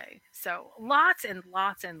that way. So lots and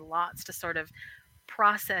lots and lots to sort of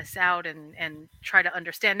process out and try to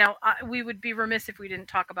understand. Now, we would be remiss if we didn't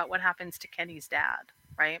talk about what happens to Kenny's dad,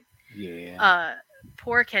 right? Yeah. uh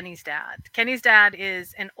Poor Kenny's dad. Kenny's dad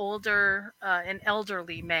is an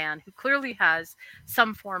elderly man who clearly has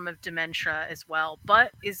some form of dementia as well,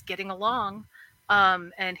 but is getting along.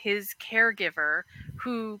 And his caregiver,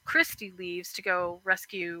 who Christy leaves to go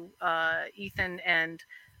rescue Ethan and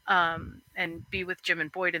be with Jim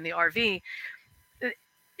and Boyd in the RV, uh,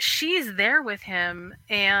 she's there with him,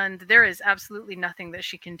 and there is absolutely nothing that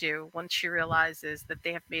she can do once she realizes that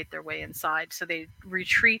they have made their way inside. So they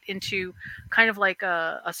retreat into kind of like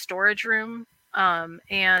a storage room,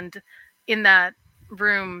 and in that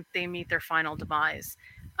room they meet their final demise,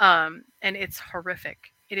 and it's horrific.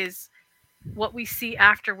 It is what we see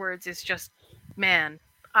afterwards is just, man,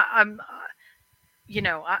 I'm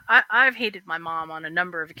I've hated my mom on a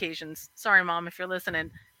number of occasions. Sorry, mom, if you're listening.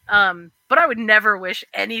 But I would never wish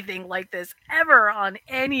anything like this ever on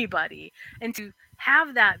anybody. And to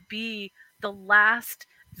have that be the last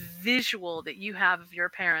visual that you have of your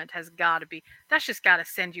parent has got to be, that's just got to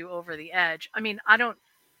send you over the edge. I mean, I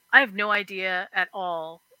have no idea at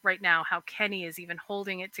all right now how Kenny is even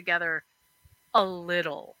holding it together a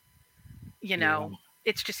little. You Yeah. know,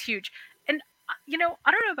 it's just huge. And I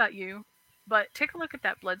don't know about you, but take a look at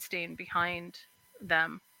that blood stain behind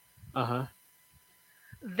them. Uh-huh.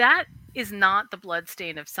 That is not the blood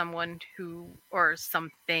stain of someone who or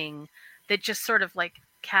something that just sort of like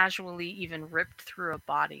casually even ripped through a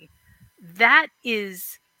body. That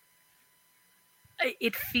is,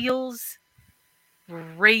 it feels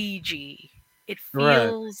ragey. It Right.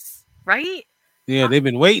 feels right. Yeah, Uh, they've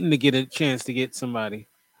been waiting to get a chance to get somebody.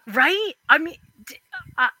 right? I mean,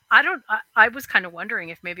 I don't. I was kind of wondering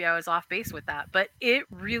if maybe I was off base with that, but it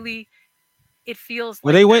really, it feels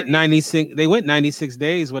Well, like there is. they went 96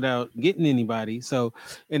 days without getting anybody. So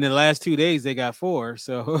in the last 2 days they got four.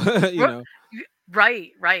 So you Ru- know.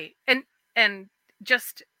 Right, right, and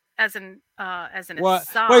just as an What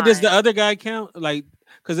wait, does the aside, other guy count? Like,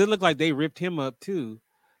 because it looked like they ripped him up too.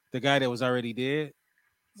 The guy that was already dead.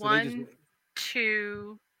 So they just one,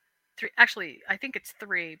 two, three. Actually, I think it's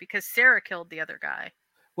three because Sarah killed the other guy.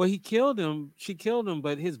 well, he killed him. She killed him,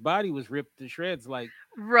 but his body was ripped to shreds. Like,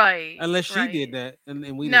 Right, unless she did right. that,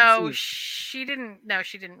 and we didn't see No, it. she didn't. No,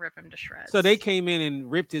 she didn't rip him to So they shreds. came in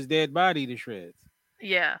and ripped his dead body to shreds.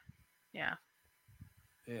 Yeah, yeah.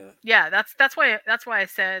 Yeah. Yeah, that's why I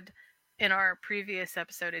said in our previous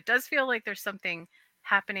episode, it does feel like there's something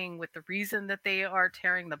happening with the reason that they are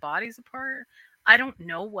tearing the bodies apart. I don't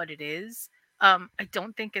know what it is. I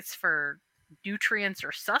don't think it's for nutrients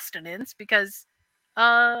or sustenance because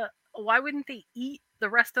uh why wouldn't they eat the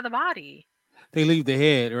rest of the body? They leave the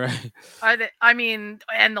head, right? Are they, I mean,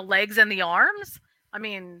 and the legs and the arms? I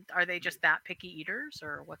mean, are they just that picky eaters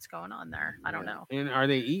or what's going on there? I don't Yeah. know. And are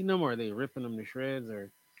they eating them or are they ripping them to shreds or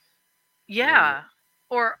I don't know. Yeah.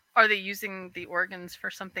 Or are they using the organs for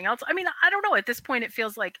something else? I mean, I don't know. At this point, it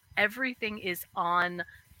feels like everything is on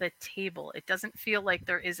the table. It doesn't feel like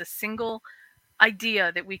there is a single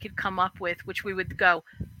idea that we could come up with, which we would go,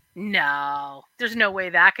 no, there's no way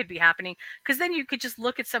that could be happening. Because then you could just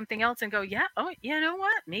look at something else and go, yeah, oh, you know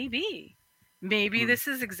what? Maybe. Maybe Mm. this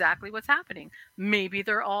is exactly what's happening. Maybe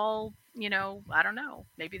they're all, I don't know.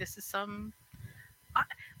 Maybe this is some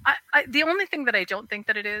I, the only thing that I don't think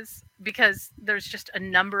that it is, because there's just a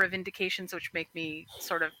number of indications which make me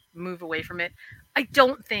sort of move away from it. I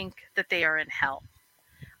don't think that they are in hell.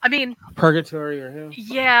 I mean, Purgatory or hell?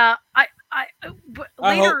 yeah, but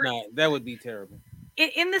I hope later not. That would be terrible.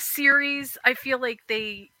 in the series, I feel like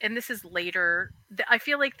and this is later, I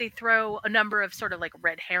feel like they throw a number of sort of like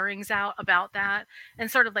red herrings out about that and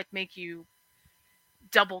sort of like make you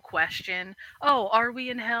double question, oh, are we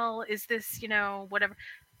in hell? Is this, whatever?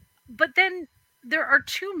 But then there are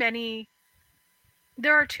too many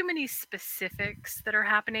specifics that are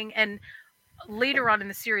happening, and later on in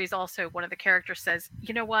the series also one of the characters says,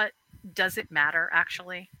 you know what, does it matter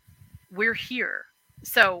actually, we're here.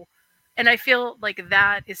 So, and I feel like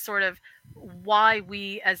that is sort of why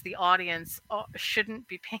we as the audience shouldn't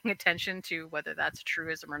be paying attention to whether that's a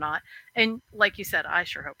truism or not. And like you said, I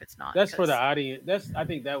sure hope it's not, That's for the because audience. That's I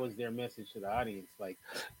think that was their message to the audience. Like,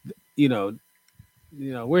 you know,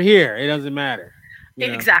 we're here. It doesn't matter. You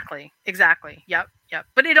know. exactly, exactly, yep, yep.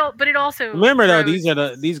 But it also Remember though,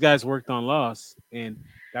 throws, these guys worked on Lost, and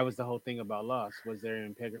that was the whole thing about Lost. Was there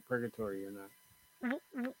in purgatory or not?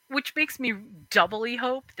 which makes me doubly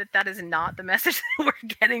hope that that is not the message that we're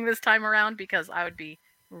getting this time around, because I would be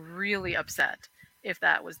really upset if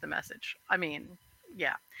that was the message. I mean,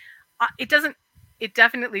 yeah, it doesn't. It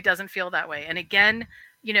definitely doesn't feel that way. And again,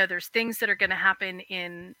 there's things that are going to happen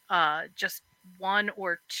in just one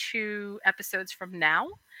or two episodes from now,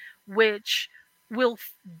 which will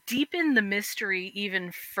deepen the mystery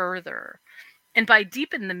even further. And by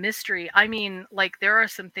deepen the mystery, I mean, like, there are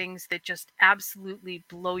some things that just absolutely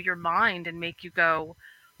blow your mind and make you go,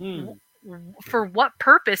 Hmm. for what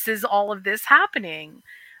purpose is all of this happening?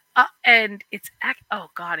 And oh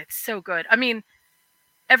god, it's so good. I mean,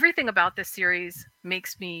 everything about this series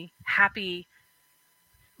makes me happy,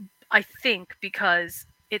 I think, because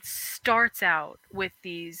it starts out with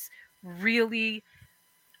these really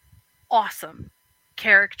awesome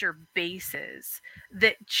character bases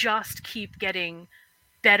that just keep getting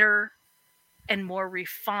better and more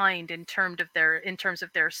refined in terms of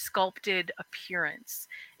their sculpted appearance,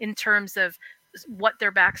 in terms of what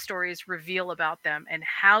their backstories reveal about them and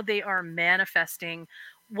how they are manifesting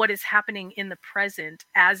what is happening in the present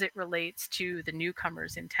as it relates to the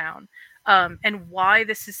newcomers in town, and why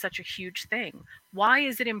this is such a huge thing. Why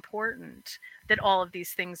is it important that all of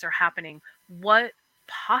these things are happening? What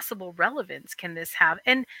possible relevance can this have?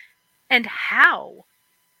 And how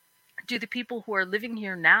do the people who are living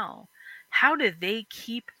here now, how do they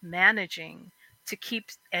keep managing to keep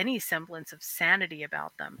any semblance of sanity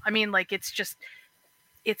about them? I mean, like, it's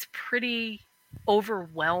pretty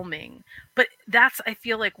overwhelming, but that's, I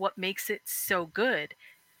feel like, what makes it so good.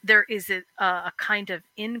 There is a kind of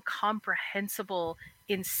incomprehensible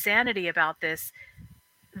insanity about this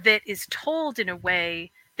that is told in a way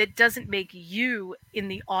that doesn't make you in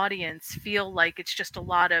the audience feel like it's just a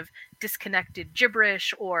lot of disconnected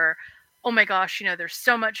gibberish, or oh my gosh, there's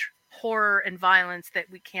so much horror and violence that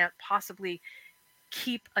we can't possibly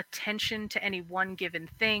keep attention to any one given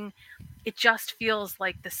thing. It just feels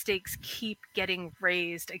like the stakes keep getting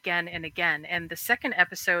raised again and again. And the second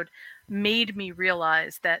episode made me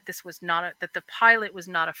realize that that the pilot was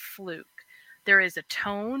not a fluke. There is a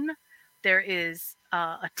tone, there is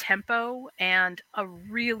a tempo, and a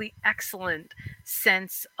really excellent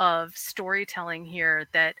sense of storytelling here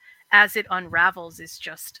that, as it unravels, is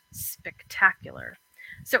just spectacular.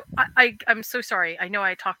 So I'm so sorry. I know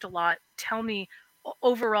I talked a lot. Tell me,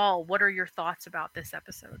 overall, what are your thoughts about this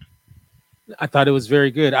episode? I thought it was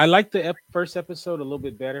very good. I liked the first episode a little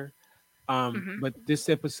bit better. Hmm. But this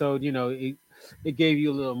episode, it gave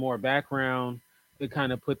you a little more background. It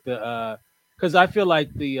kind of put the because I feel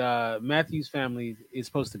like the Matthews family is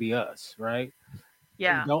supposed to be us, right? We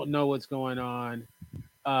Yeah. don't know what's going on,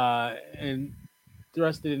 and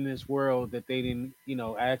thrusted in this world that they didn't,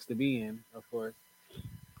 ask to be in, of course.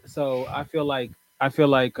 So I feel like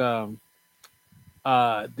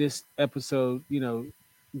this episode,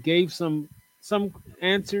 gave some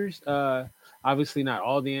answers. Obviously not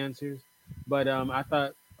all the answers, but I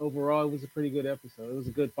thought overall it was a pretty good episode. It was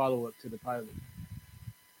a good follow up to the pilot.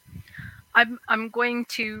 I'm going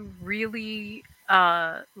to really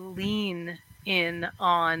lean in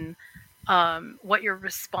on what your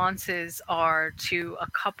responses are to a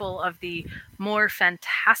couple of the more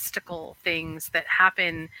fantastical things that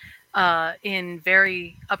happen in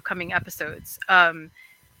very upcoming episodes.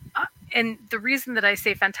 Uh, and the reason that I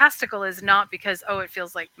say fantastical is not because, oh, it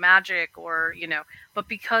feels like magic, or, but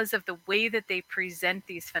because of the way that they present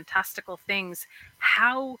these fantastical things,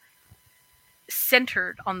 how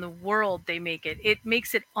centered on the world they make it. It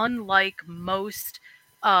makes it unlike most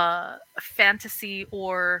fantasy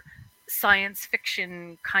or science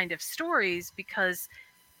fiction kind of stories, because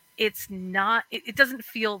it doesn't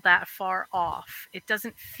feel that far off. It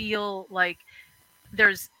doesn't feel like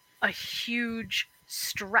there's a huge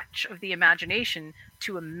stretch of the imagination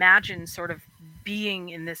to imagine sort of being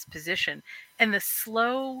in this position. And the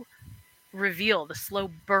slow reveal, the slow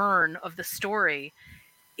burn of the story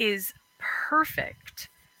is perfect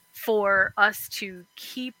for us to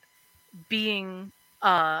keep being,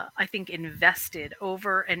 I think, invested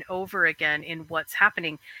over and over again in what's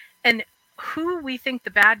happening. And who we think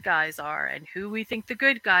the bad guys are and who we think the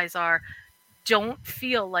good guys are don't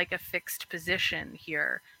feel like a fixed position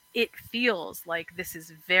here. It feels like this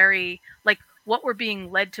is very, like, what we're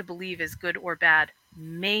being led to believe is good or bad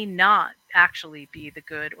may not actually be the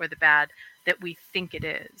good or the bad that we think it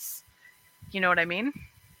is. You know what I mean?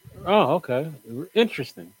 Oh, okay,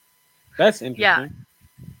 interesting. That's Yeah.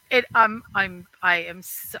 interesting.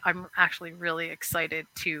 I'm actually really excited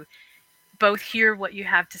to both hear what you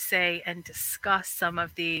have to say and discuss some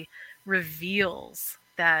of the reveals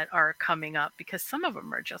that are coming up, because some of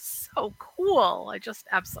them are just so cool.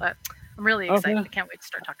 I'm really excited. Okay. I can't wait to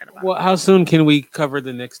start talking about Well, them. how soon can we cover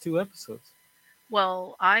the next two episodes?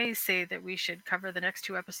 Well, I say that we should cover the next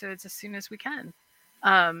two episodes as soon as we can.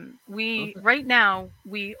 We Okay. Right now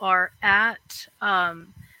we are at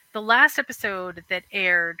the last episode that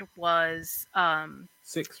aired was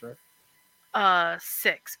Six, right?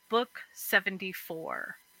 6, book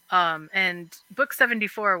 74. And book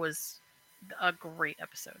 74 was a great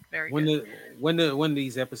episode, very When good. the when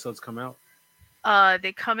these episodes come out?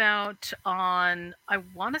 They come out on, I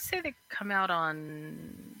want to say they come out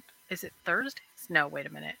on, is it Thursdays? No, wait a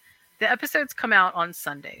minute. The episodes come out on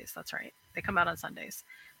Sundays. That's right. They come out on Sundays.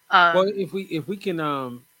 Well, Um, if we can,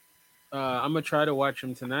 I'm gonna try to watch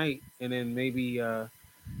them tonight, and then maybe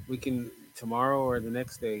we can tomorrow or the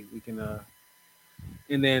next day. We can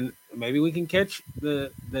and then maybe we can catch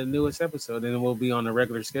the newest episode, and then we'll be on a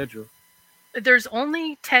regular schedule. There's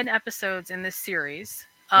only 10 episodes in this series.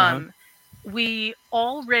 Uh huh. We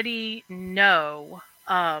already know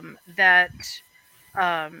that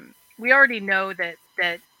we already know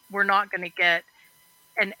that we're not going to get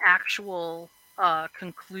an actual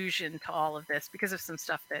conclusion to all of this because of some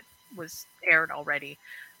stuff that was aired already.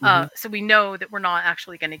 Hmm. So we know that we're not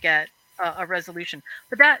actually going to get a resolution.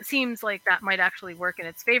 But that seems like that might actually work in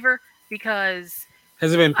its favor because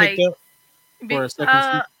Has it been picked I up for a second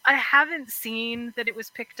season? I haven't seen that it was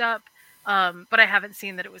picked up, but I haven't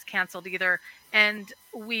seen that it was canceled either. And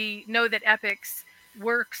we know that Epix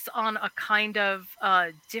works on a kind of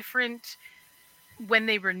different when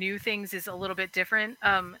they renew things is a little bit different.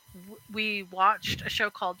 We watched a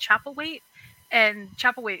show called Chapelwaite, and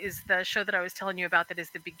Chapelwaite is the show that I was telling you about that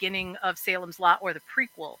is the beginning of Salem's Lot or the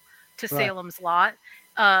prequel to Right. Salem's Lot.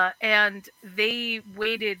 And they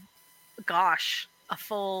waited, gosh, a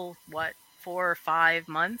full, what, 4 or 5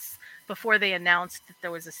 months before they announced that there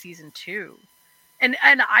was a season two. And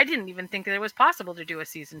I didn't even think that it was possible to do a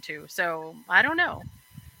season two. So I don't know.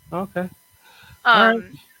 Okay. All right.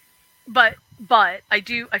 Um, but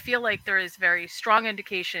I feel like there is very strong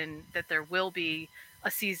indication that there will be a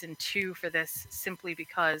season two for this simply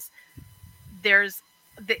because there's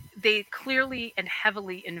they clearly and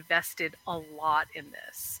heavily invested a lot in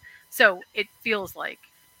this, so it feels like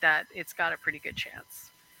that it's got a pretty good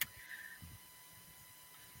chance.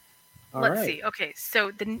 All Let's right. see. Okay,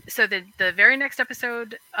 so the very next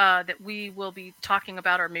episode that we will be talking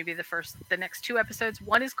about, or maybe the next two episodes,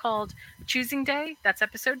 one is called Choosing Day. That's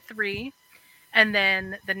episode 3. And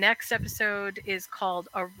then the next episode is called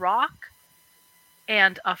A Rock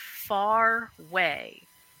and a Far Way.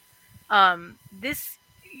 This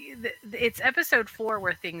it's episode 4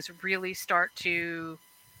 where things really start to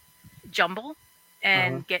jumble Uh huh.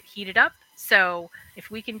 and get heated up. So if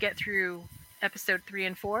we can get through episode 3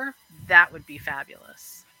 and 4, that would be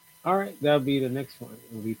fabulous. All right. That'll be the next one.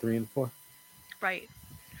 It'll be 3 and 4. Right.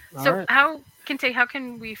 All So right. how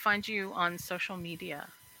can we find you on social media?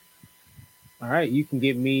 All right. You can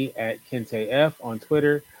get me at Kente F on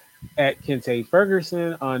Twitter, at Kente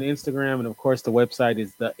Ferguson on Instagram, and of course, the website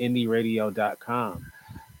is theindieradio.com.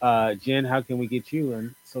 Jen, how can we get you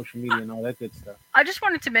on social media and all that good stuff? I just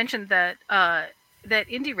wanted to mention that that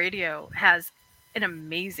Indie Radio has an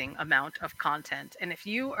amazing amount of content, and if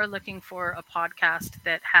you are looking for a podcast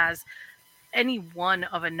that has any one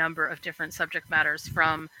of a number of different subject matters,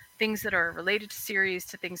 from things that are related to series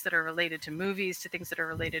to things that are related to movies to things that are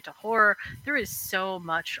related to horror, there is so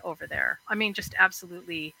much over there. I mean, just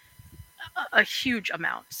absolutely a huge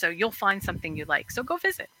amount. So you'll find something you like. So go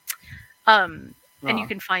visit. And you Oh,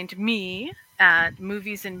 can find me at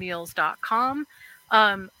moviesandmeals.com.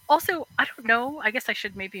 Also, I don't know, I guess I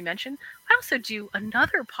should maybe mention, I also do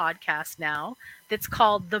another podcast now that's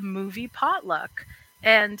called The Movie Potluck.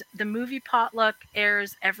 And The Movie Potluck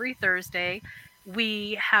airs every Thursday.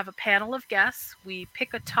 We have a panel of guests. We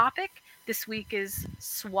pick a topic. This week is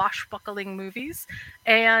swashbuckling movies.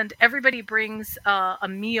 And everybody brings a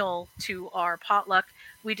meal to our potluck.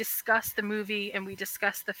 We discuss the movie and we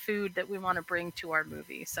discuss the food that we want to bring to our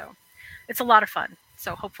movie. So it's a lot of fun.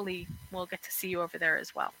 So hopefully we'll get to see you over there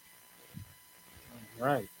as well. all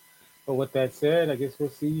right. But with that said, I guess we'll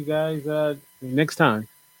see you guys next time.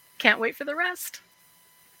 Can't wait for the rest.